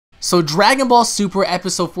So Dragon Ball Super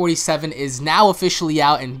episode 47 is now officially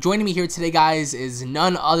out, and joining me here today, guys, is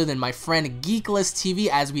none other than my friend GeeklistTV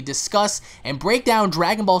as we discuss and break down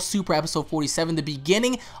Dragon Ball Super episode 47, the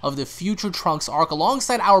beginning of the Future Trunks arc,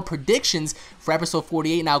 alongside our predictions for episode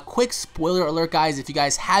 48. Now, quick spoiler alert, guys, if you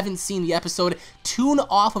guys haven't seen the episode, tune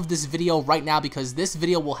off of this video right now because this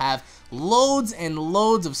video will have loads and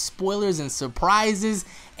loads of spoilers and surprises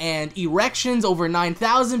and erections over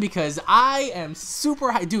 9,000 because I am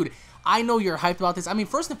super hyped. Dude, I know you're hyped about this. I mean,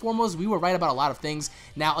 first and foremost, we were right about a lot of things.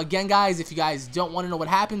 Now, again, guys, if you guys don't want to know what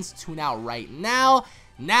happens, tune out right now.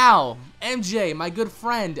 Now, MJ, my good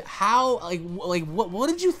friend, what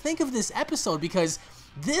did you think of this episode? Because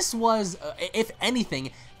this was, if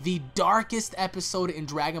anything, the darkest episode in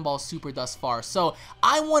Dragon Ball Super thus far. So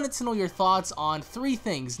I wanted to know your thoughts on three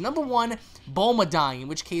things. Number one, Bulma dying, in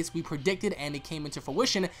which case we predicted and it came into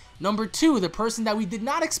fruition. Number two, the person that we did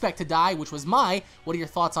not expect to die, which was Mai. What are your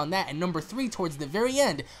thoughts on that? And number three, towards the very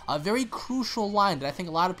end, a very crucial line that I think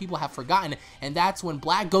a lot of people have forgotten, and that's when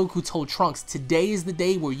Black Goku told Trunks, "Today is the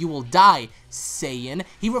day where you will die, Saiyan."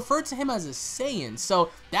 He referred to him as a Saiyan, so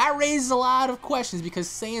that raises a lot of questions because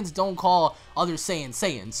Saiyans don't call other Saiyans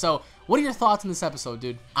Saiyans. So what are your thoughts on this episode,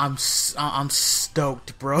 dude? I'm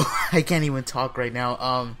stoked, bro. I can't even talk right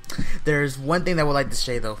now. There's one thing that I would like to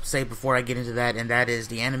say before I get into that, and that is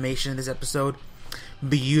the animation of this episode.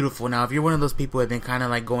 Beautiful. Now, if you're one of those people who have been kind of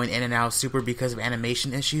like going in and out super because of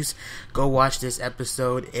animation issues, go watch this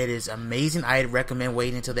episode. It is amazing. I'd recommend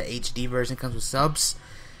waiting until the HD version comes with subs.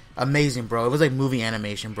 Amazing, bro. It was like movie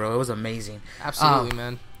animation, bro. It was amazing. Absolutely,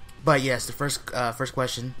 man. But yes, the first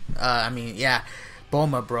question.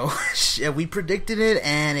 Bulma, bro. We predicted it,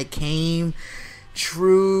 and it came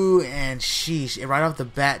true, and sheesh, right off the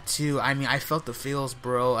bat, too. I mean, I felt the feels,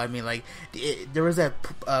 bro. I mean, like, there was that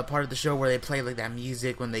part of the show where they played, like, that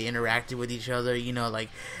music when they interacted with each other, you know, like,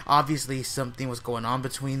 obviously something was going on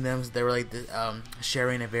between them. They were, like,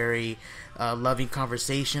 sharing a very loving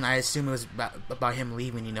conversation. I assume it was about him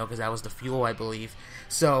leaving, you know, because that was the fuel, I believe.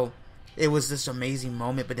 So it was this amazing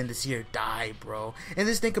moment, but then to see her die, bro. And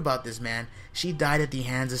just think about this, man. She died at the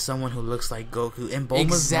hands of someone who looks like Goku. In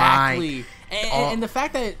Bulma's mind. And the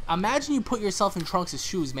fact that, imagine you put yourself in Trunks'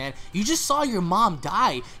 shoes, man. You just saw your mom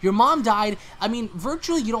die. Your mom died. I mean,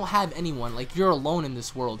 virtually you don't have anyone. Like, you're alone in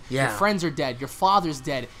this world. Yeah. Your friends are dead. Your father's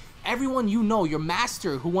dead. Everyone you know, your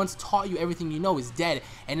master who once taught you everything you know, is dead.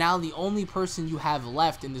 And now the only person you have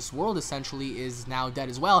left in this world, essentially, is now dead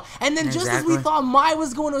as well. And then just as we thought Mai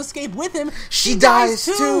was going to escape with him, she dies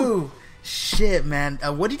too. Shit, man.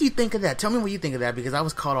 What did you think of that? Tell me what you think of that, because I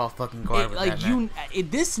was caught off fucking guard with that, man.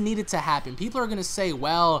 This needed to happen. People are going to say,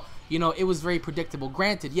 well, you know, it was very predictable.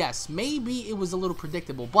 Granted, yes, maybe it was a little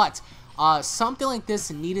predictable, but something like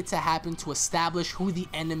this needed to happen to establish who the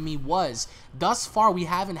enemy was. Thus far, we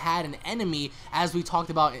haven't had an enemy, as we talked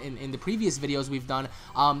about in the previous videos we've done.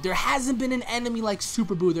 There hasn't been an enemy like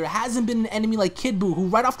Super Buu. There hasn't been an enemy like Kid Buu, who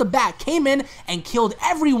right off the bat came in and killed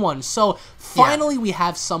everyone. So finally, we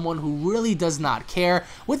have someone who really does not care,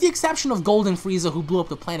 with the exception of Golden Frieza, who blew up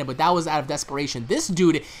the planet, but that was out of desperation. This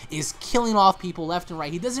dude is killing off people left and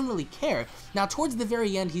right. He doesn't really care. Now, towards the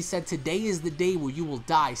very end, he said, "Today is the day where you will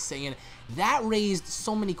die," saying that raised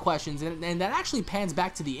so many questions, and that actually pans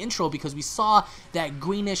back to the intro, because we saw that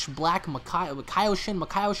greenish black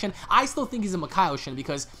Kaioshin. I still think he's a Kaioshin,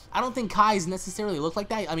 because I don't think Kai's necessarily look like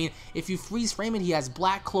that. I mean, if you freeze frame it, he has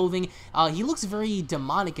black clothing. He looks very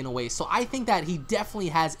demonic in a way, so I think that he definitely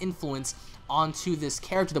has influence onto this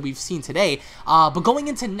character that we've seen today. But going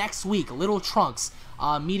into next week, Little Trunks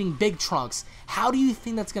meeting Big Trunks, how do you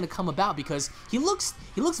think that's going to come about? Because he looks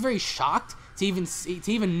very shocked to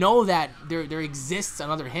even know that there exists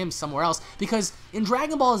another him somewhere else, because in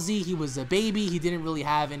Dragon Ball Z he was a baby, he didn't really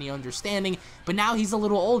have any understanding, but now he's a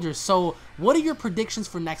little older. So what are your predictions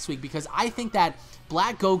for next week? Because I think that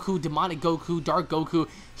Black Goku, Demonic Goku, Dark Goku,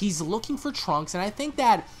 he's looking for Trunks, and I think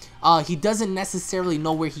that he doesn't necessarily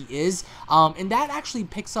know where he is, and that actually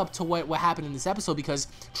picks up to what happened in this episode, because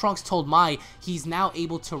Trunks told Mai he's now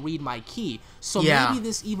able to read my ki. So maybe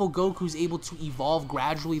this evil Goku is able to evolve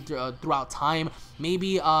gradually throughout time.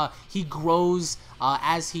 Maybe he grows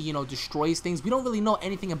as he, you know, destroys things. We don't really know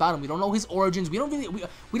anything about him. We don't know his origins. We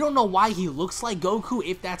don't know why he looks like Goku,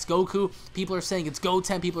 if that's Goku. People are saying it's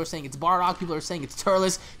Goten. People are saying it's Bardock. People are saying it's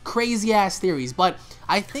Turles. Crazy ass theories. But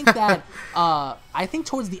I think that I think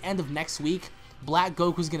towards the end of next week, Black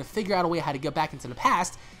Goku's gonna figure out a way how to get back into the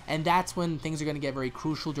past, and that's when things are gonna get very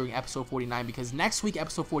crucial during episode 49. Because next week,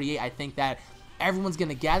 episode 48, I think that everyone's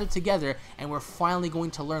gonna gather together, and we're finally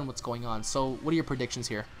going to learn what's going on. So, what are your predictions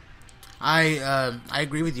here? I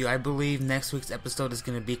agree with you. I believe next week's episode is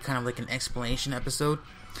going to be kind of like an explanation episode.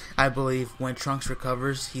 I believe when Trunks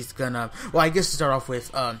recovers, he's gonna... Well, I guess to start off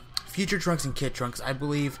with, Future Trunks and Kid Trunks. I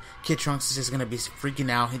believe Kid Trunks is just going to be freaking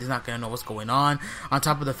out. He's not going to know what's going on. On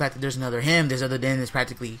top of the fact that there's another him, there's other Dan that's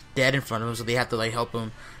practically dead in front of him, so they have to like help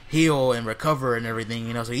him heal and recover and everything,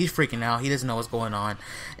 you know. So he's freaking out. He doesn't know what's going on.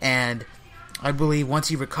 And I believe once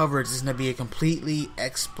he recovers, it's going to be a completely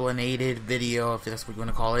explanated video, if that's what you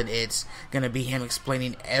want to call it. It's going to be him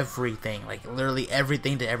explaining everything, like literally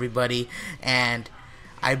everything to everybody. And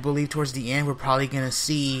I believe towards the end, we're probably going to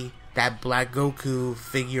see that Black Goku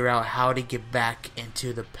figure out how to get back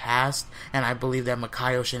into the past, and I believe that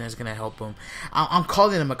Makaio-shin is going to help him. I'm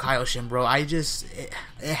calling it a Makaio-shin, bro. It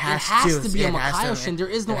has to be a Makaio-shin. There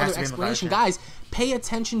is no other explanation. Guys, pay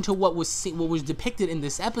attention to what was depicted in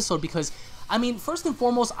this episode, because, I mean, first and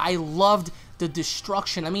foremost, I loved the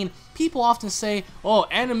destruction. I mean, people often say, oh,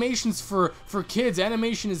 animation's for kids,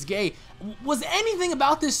 animation is gay. Was anything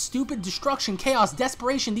about this stupid destruction, chaos,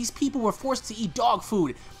 desperation? These people were forced to eat dog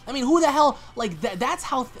food. I mean, who the hell, like, that's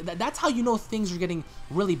how you know things are getting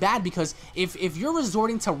really bad, because if you're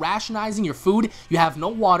resorting to rationalizing your food, you have no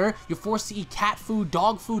water, you're forced to eat cat food,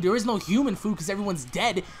 dog food, there is no human food because everyone's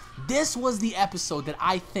dead. This was the episode that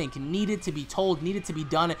I think needed to be told, needed to be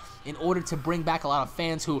done in order to bring back a lot of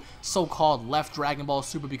fans who so-called left Dragon Ball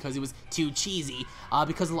Super because it was too cheesy,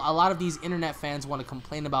 because a lot of these internet fans want to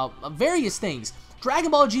complain about various things.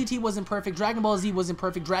 Dragon Ball GT wasn't perfect, Dragon Ball Z wasn't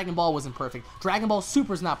perfect, Dragon Ball wasn't perfect, Dragon Ball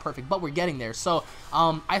Super's not perfect, but we're getting there. So,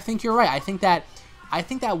 I think you're right. I think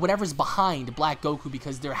that whatever's behind Black Goku,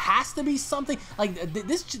 because there has to be something, like,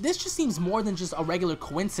 this just seems more than just a regular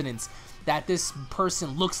coincidence that this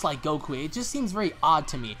person looks like Goku. It just seems very odd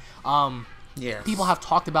to me. Yes. People have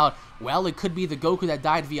talked about, well, it could be the Goku that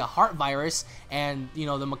died via heart virus, and, you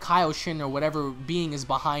know, the Makaio-shin or whatever being is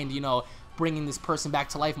behind, you know, bringing this person back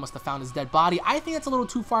to life, must have found his dead body. I think that's a little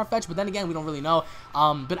too far-fetched, but then again, we don't really know.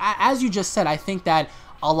 But as you just said, I think that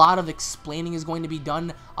a lot of explaining is going to be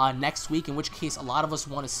done next week, in which case a lot of us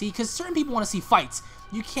want to see, because certain people want to see fights.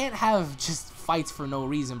 You can't have just fights for no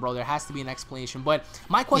reason, bro. There has to be an explanation. But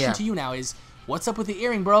my question to you now is, what's up with the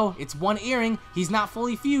earring, bro? It's one earring. He's not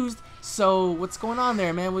fully fused. So what's going on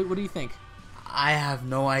there, man? What do you think? I have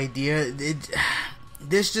no idea.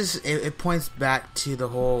 This just, it points back to the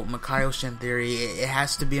whole Makaio-shin theory. It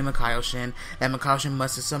has to be a Makaio-shin. That Makaio-shin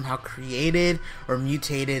must have somehow created or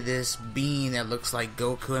mutated this being that looks like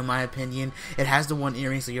Goku, in my opinion. It has the one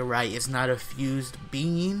earring, so you're right. It's not a fused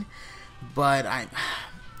being. But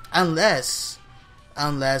unless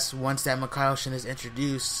once that Makaio-shin is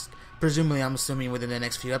introduced, presumably, I'm assuming within the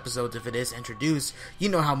next few episodes, if it is introduced, you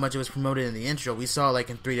know how much it was promoted in the intro. We saw, like,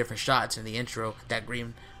 in 3 different shots in the intro, that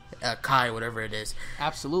green Kai, whatever it is.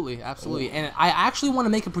 Absolutely. And I actually want to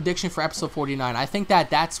make a prediction for episode 49. I think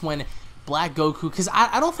that's when Black Goku, because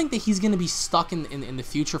I don't think that he's going to be stuck in the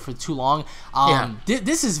future for too long.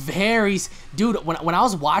 This is very... Dude, when I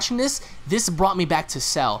was watching this brought me back to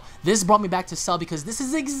Cell. This brought me back to Cell because this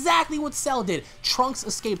is exactly what Cell did. Trunks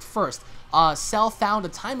escaped first. Cell found a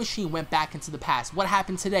time machine, went back into the past. What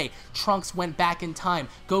happened today? Trunks went back in time.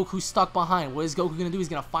 Goku stuck behind. What is Goku going to do? He's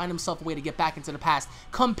going to find himself a way to get back into the past.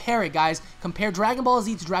 Compare it, guys. Compare Dragon Ball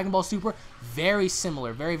Z to Dragon Ball Super. Very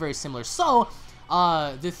similar. Very, very similar. So,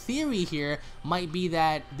 the theory here might be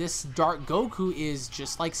that this Dark Goku is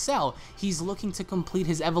just like Cell. He's looking to complete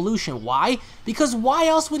his evolution. Why? Because why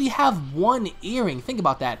else would he have one earring? Think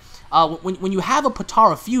about that. When you have a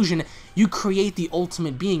Potara fusion, you create the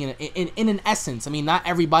ultimate being in an essence. I mean, not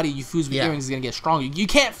everybody you fuse with earrings is going to get stronger. You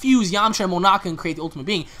can't fuse Yamcha and Monaka and create the ultimate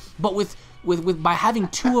being. But by having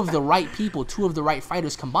two of the right people, two of the right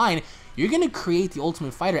fighters combined, you're going to create the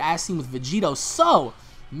ultimate fighter, as seen with Vegito. So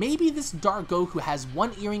maybe this Dark Goku has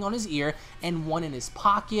one earring on his ear and one in his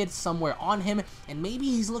pocket somewhere on him, and maybe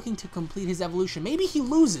he's looking to complete his evolution. Maybe he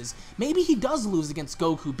loses. Maybe he does lose against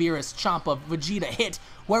Goku, Beerus, Champa, Vegeta, Hit,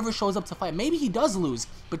 whoever shows up to fight. Maybe he does lose,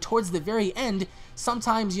 but towards the very end,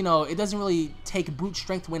 sometimes, you know, it doesn't really take brute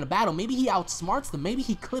strength to win a battle. Maybe he outsmarts them. Maybe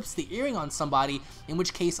he clips the earring on somebody, in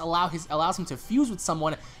which case allows him to fuse with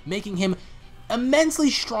someone, making him immensely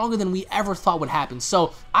stronger than we ever thought would happen.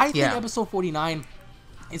 So I think episode 49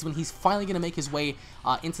 is when he's finally going to make his way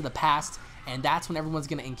into the past, and that's when everyone's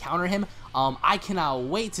going to encounter him. I cannot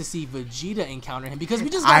wait to see Vegeta encounter him, because we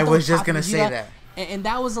just got was just going to say that. And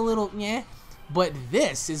that was a little, but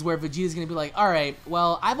this is where Vegeta's going to be like, alright,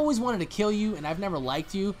 well, I've always wanted to kill you, and I've never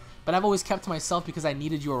liked you, but I've always kept to myself because I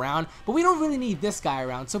needed you around, but we don't really need this guy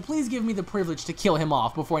around, so please give me the privilege to kill him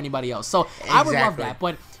off before anybody else. So I would love that,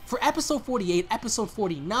 but for episode 48, episode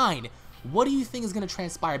 49, what do you think is going to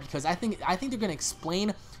transpire? Because I think they're going to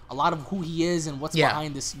explain a lot of who he is and what's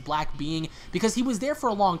behind this black being, because he was there for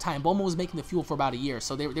a long time. Bulma was making the fuel for about a year,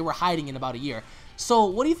 so they were hiding in about a year. So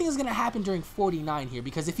what do you think is going to happen during 49 here?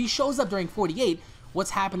 Because if he shows up during 48,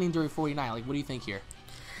 what's happening during 49? Like, what do you think here?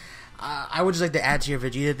 I would just like to add to your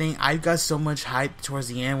Vegeta thing. I got so much hype towards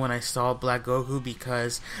the end when I saw Black Goku,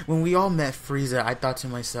 because when we all met Frieza, I thought to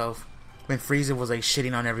myself, when Frieza was like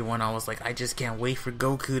shitting on everyone, I was like, I just can't wait for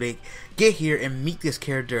Goku to get here and meet this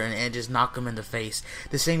character and just knock him in the face.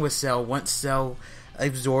 The same with Cell. Once Cell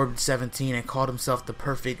absorbed 17 and called himself the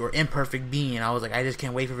perfect or imperfect being, I was like, I just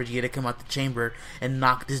can't wait for Vegeta to come out the chamber and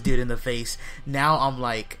knock this dude in the face. Now I'm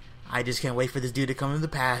like, I just can't wait for this dude to come in the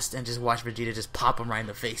past and just watch Vegeta just pop him right in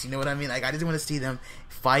the face. You know what I mean? Like, I just want to see them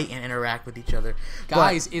fight and interact with each other.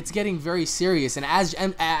 Guys, it's getting very serious. And as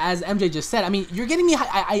MJ just said, I mean, you're getting me.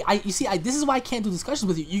 You see, this is why I can't do discussions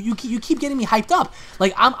with you. You keep getting me hyped up.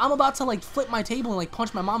 Like, I'm about to like flip my table and like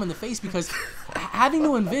punch my mom in the face, because having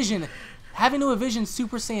to envision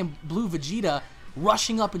Super Saiyan Blue Vegeta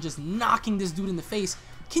rushing up and just knocking this dude in the face.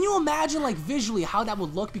 Can you imagine, like, visually how that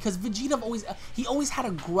would look? Because Vegeta always had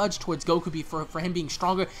a grudge towards Goku for him being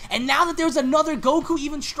stronger. And now that there's another Goku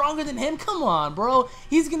even stronger than him, come on, bro.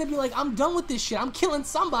 He's going to be like, I'm done with this shit. I'm killing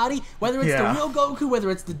somebody. Whether it's the real Goku, whether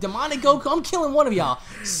it's the demonic Goku, I'm killing one of y'all.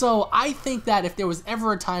 So I think that if there was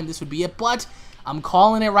ever a time, this would be it. But I'm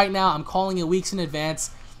calling it right now. I'm calling it weeks in advance.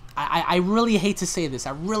 I really hate to say this.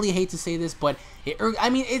 But I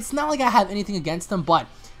mean, it's not like I have anything against them, but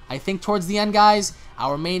I think towards the end, guys,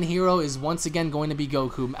 our main hero is once again going to be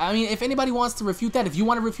Goku. I mean, if anybody wants to refute that, if you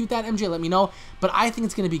want to refute that, MJ, let me know. But I think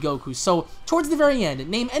it's going to be Goku. So, towards the very end,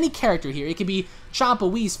 name any character here. It could be Champa,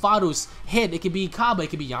 Whis, Farus, Hit. It could be Kaba. It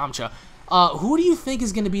could be Yamcha. Who do you think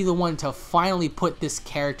is going to be the one to finally put this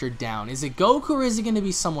character down? Is it Goku or is it going to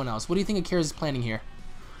be someone else? What do you think Akira is planning here?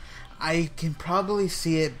 I can probably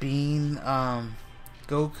see it being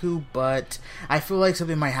Goku, but I feel like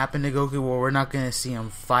something might happen to Goku where we're not going to see him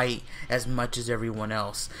fight as much as everyone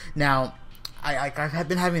else. Now, I've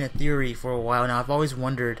been having a theory for a while now. I've always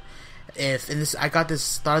wondered if, and this,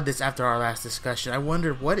 started this after our last discussion. I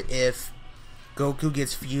wondered, what if Goku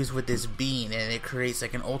gets fused with this being and it creates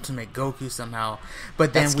like an ultimate Goku somehow?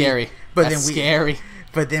 But then That's scary.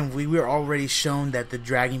 But then we were already shown that the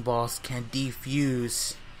Dragon Balls can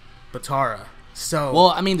defuse Batara. So, well,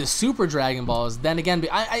 I mean, the Super Dragon Balls, then again,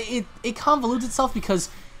 it convolutes itself because,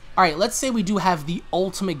 all right, let's say we do have the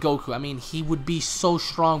ultimate Goku. I mean, he would be so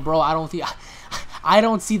strong, bro. I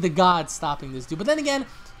don't see the gods stopping this dude. But then again,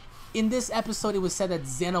 in this episode, it was said that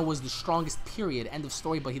Zeno was the strongest, period. End of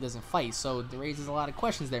story, but he doesn't fight. So it raises a lot of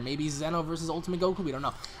questions there. Maybe Zeno versus Ultimate Goku. We don't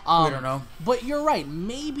know. We don't know. But you're right.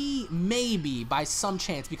 Maybe by some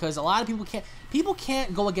chance, because a lot of people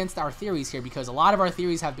can't go against our theories here, because a lot of our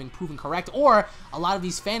theories have been proven correct, or a lot of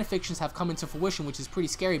these fan fictions have come into fruition, which is pretty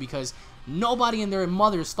scary, because nobody and their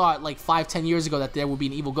mothers thought like 5-10 years ago that there would be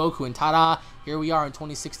an evil Goku, and ta-da, here we are in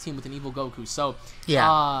 2016 with an evil Goku. So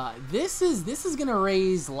yeah, this is gonna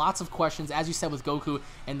raise lots of questions, as you said, with Goku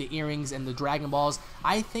and the earrings and the Dragon Balls.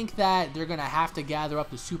 I think that they're gonna have to gather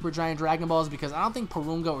up the Super Giant Dragon Balls, because I don't think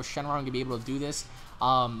Porunga or Shenron are gonna be able to do this,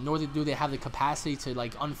 nor do they have the capacity to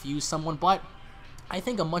like unfuse someone. But I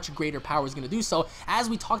think a much greater power is going to do so, as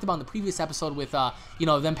we talked about in the previous episode with,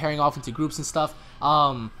 them pairing off into groups and stuff.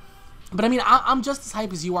 But I mean, I'm just as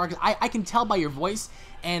hyped as you are, because I can tell by your voice,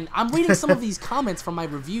 and I'm reading some of these comments from my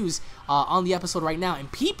reviews on the episode right now, and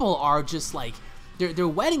people are just like, they're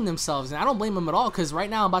wetting themselves, and I don't blame them at all, because right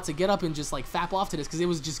now I'm about to get up and just like fap off to this, because it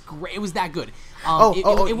was just great. It was that good. You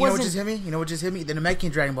know what just hit me? The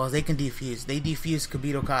Namekian Dragon Balls, they can defuse. They defuse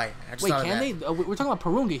Kibito Kai. Wait, can they? We're talking about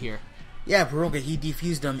Porunga here. Yeah, Porunga, he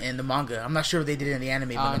defused them in the manga. I'm not sure if they did it in the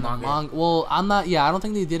anime, but in the manga. Well, I don't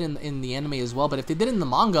think they did in the anime as well, but if they did it in the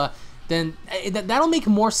manga, then that'll make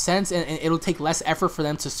more sense, and it'll take less effort for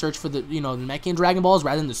them to search for the Namekian Dragon Balls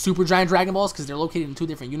rather than the Super Giant Dragon Balls, because they're located in two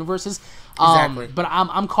different universes. Exactly. But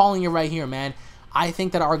I'm calling it right here, man. I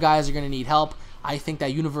think that our guys are going to need help. I think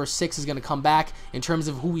that Universe 6 is going to come back in terms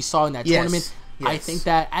of who we saw in that tournament. Yes. I think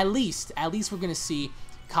that at least we're going to see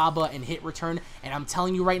Kaba and Hit return, and I'm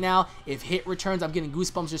telling you right now, if Hit returns, I'm getting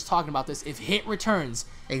goosebumps just talking about this. If Hit returns,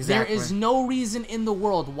 there is no reason in the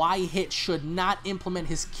world why Hit should not implement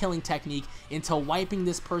his killing technique into wiping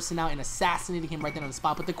this person out and assassinating him right there on the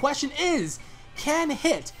spot. But the question is, can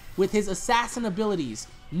Hit, with his assassin abilities,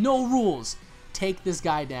 no rules, take this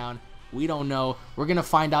guy down? We don't know. We're gonna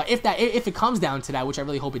find out if it comes down to that, which I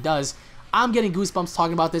really hope it does. I'm getting goosebumps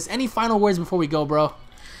talking about this. Any final words before we go, bro?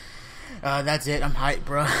 That's it. I'm hyped,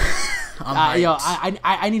 bro. Yo,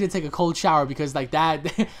 I need to take a cold shower because like that,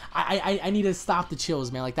 I need to stop the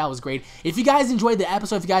chills, man. Like that was great. If you guys enjoyed the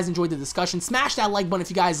episode, if you guys enjoyed the discussion, smash that like button. If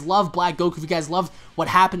you guys love Black Goku, if you guys love what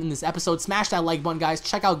happened in this episode, smash that like button, guys.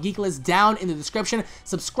 Check out Geeklist down in the description.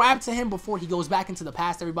 Subscribe to him before he goes back into the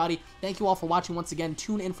past, everybody. Thank you all for watching once again.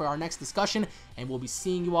 Tune in for our next discussion, and we'll be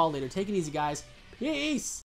seeing you all later. Take it easy, guys. Peace.